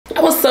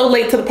I was so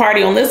late to the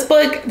party on this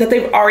book that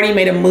they've already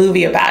made a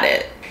movie about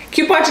it.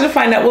 Keep watching to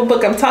find out what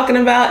book I'm talking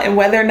about and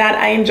whether or not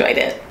I enjoyed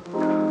it.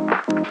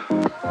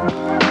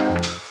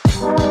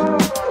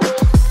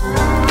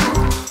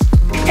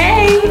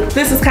 Hey,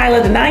 this is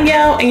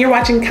Denanyoh, and you're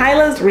watching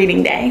KYLA'S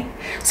Reading Day.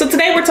 So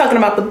today we're talking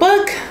about the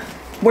book,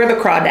 Where the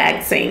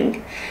Crawdads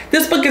Sing.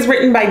 This book is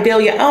written by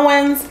Denanyoh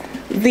Owens.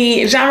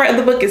 The genre of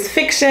the book is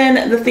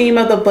fiction. The theme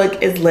of the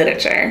book is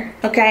literature,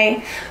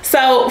 okay?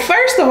 So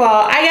first of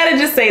all, I gotta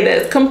just say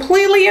this,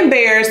 completely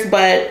embarrassed,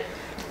 but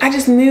I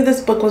just knew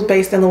this book was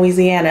based in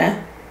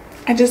Louisiana.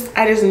 I just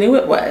knew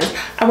it was.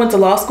 I went to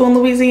law school in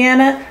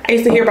Louisiana. I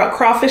used to hear about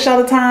crawfish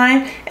all the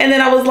time. And then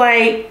I was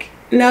like,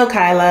 no,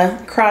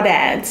 Kyla,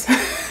 crawdads.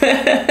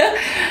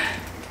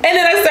 And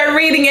then I started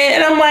reading it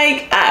and I'm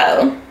like,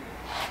 oh,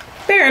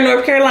 they're in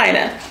North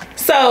Carolina.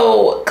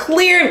 So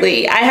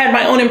clearly I had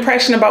my own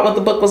impression about what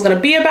the book was going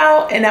to be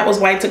about, and that was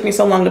why it took me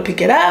so long to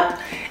pick it up.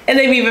 And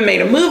they've even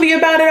made a movie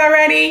about it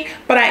already,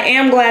 but I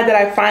am glad that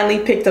I finally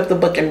picked up the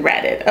book and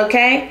read it,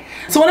 okay?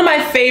 So one of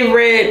my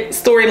favorite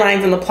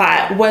storylines in the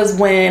plot was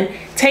when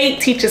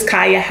Tate teaches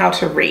Kaya how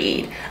to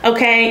read,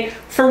 okay?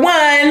 For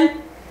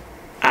one,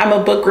 I'm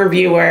a book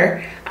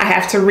reviewer. I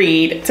have to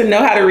read to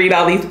know how to read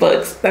all these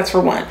books. That's for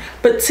one.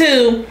 But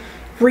two,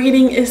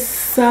 reading is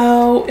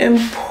so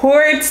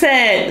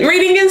important.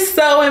 Reading is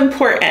so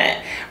important,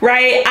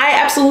 right? I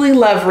absolutely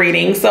love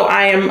reading, so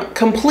I am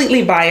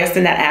completely biased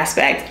in that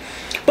aspect.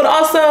 But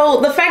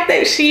also the fact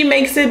that she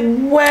makes it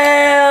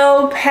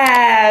well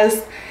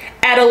past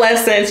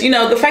adolescence, you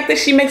know, the fact that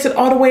she makes it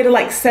all the way to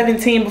like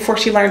 17 before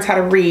she learns how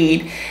to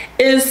read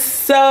is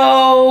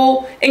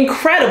so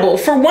incredible.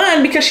 For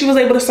one, because she was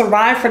able to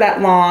survive for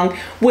that long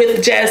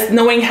with just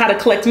knowing how to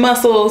collect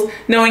muscles,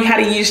 knowing how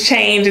to use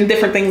change and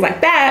different things like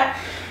that.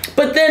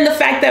 But then the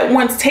fact that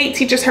once Tate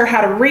teaches her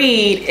how to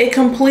read, it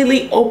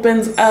completely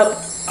opens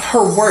up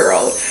her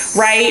world,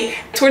 right?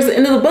 Towards the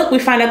end of the book, we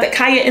find out that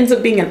Kaya ends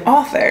up being an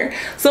author.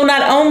 So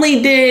not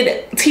only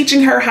did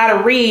teaching her how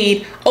to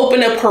read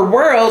open up her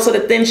world so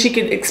that then she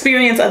could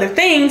experience other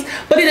things,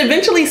 but it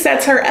eventually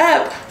sets her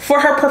up for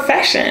her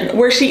profession,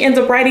 where she ends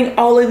up writing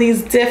all of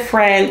these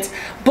different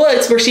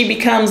books where she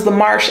becomes the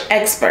marsh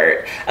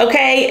expert,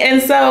 okay?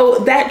 And so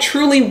that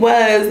truly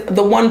was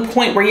the one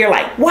point where you're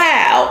like,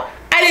 wow,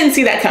 I didn't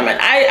see that coming.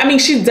 I mean,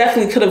 she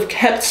definitely could have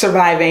kept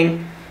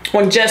surviving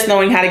on just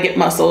knowing how to get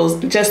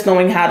muscles, just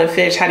knowing how to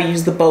fish, how to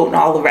use the boat and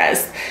all the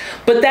rest.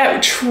 But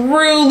that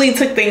truly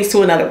took things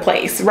to another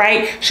place,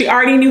 right? She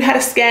already knew how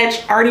to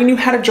sketch, already knew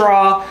how to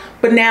draw,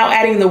 but now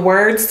adding the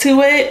words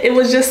to it, it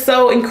was just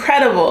so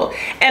incredible.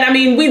 And I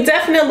mean,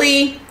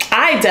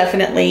 I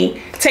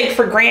definitely take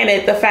for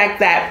granted the fact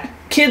that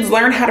kids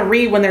learn how to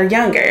read when they're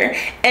younger.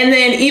 And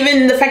then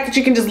even the fact that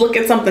you can just look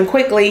at something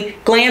quickly,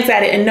 glance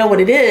at it and know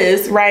what it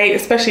is, right?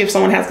 Especially if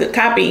someone has good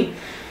copy.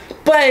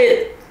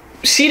 But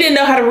she didn't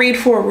know how to read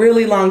for a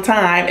really long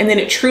time, and then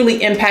it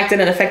truly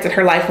impacted and affected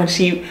her life when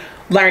she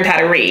learned how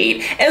to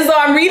read. And so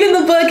I'm reading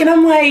the book and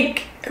I'm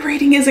like,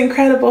 reading is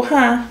incredible,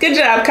 huh? Good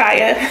job,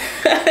 Kaya.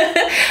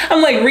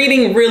 I'm like,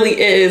 reading really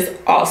is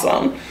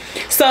awesome.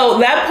 So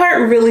that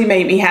part really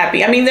made me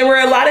happy. I mean, there were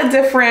a lot of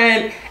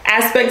different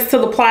aspects to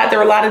the plot. There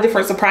were a lot of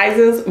different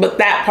surprises, but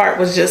that part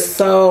was just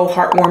so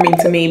heartwarming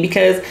to me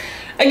because,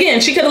 again,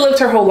 she could have lived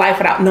her whole life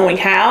without knowing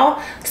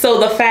how. So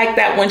the fact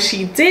that when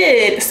she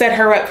did set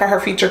her up for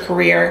her future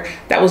career,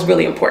 that was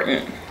really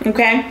important,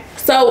 okay?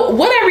 So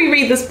would I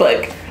reread this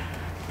book?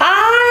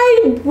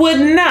 I would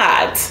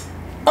not,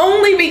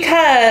 only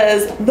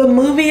because the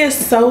movie is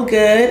so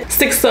good,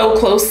 sticks so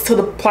close to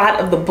the plot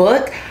of the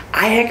book.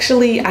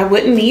 I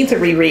wouldn't need to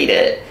reread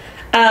it.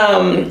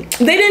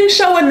 They didn't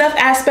show enough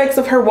aspects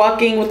of her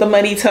walking with the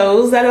muddy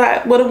toes that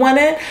I would have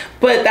wanted,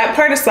 but that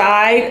part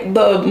aside,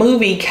 the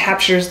movie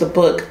captures the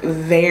book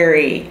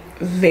very,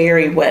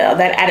 very well.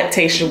 That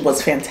adaptation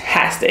was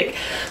fantastic.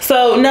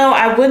 So no,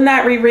 I would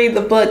not reread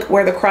the book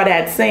Where the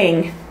Crawdads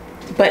Sing,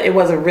 but it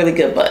was a really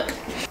good book.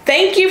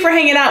 Thank you for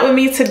hanging out with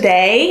me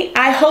today.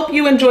 I hope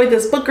you enjoyed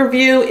this book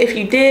review. If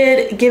you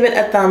did, give it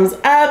a thumbs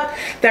up.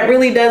 That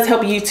really does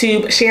help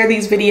YouTube share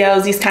these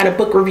videos, these kind of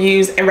book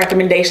reviews and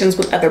recommendations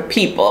with other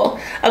people,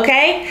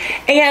 okay?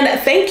 And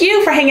thank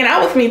you for hanging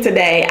out with me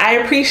today. I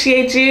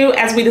appreciate you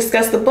as we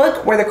discuss the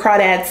book Where the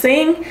Crawdads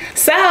Sing.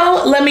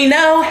 So let me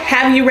know,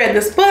 have you read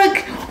this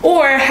book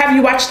or have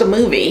you watched the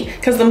movie?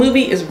 Because the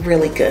movie is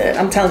really good.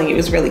 I'm telling you,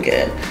 it's really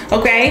good,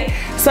 okay?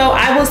 So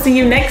I will see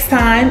you next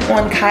time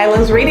on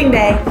KYLA'S Reading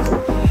Day.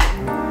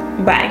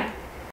 Bye.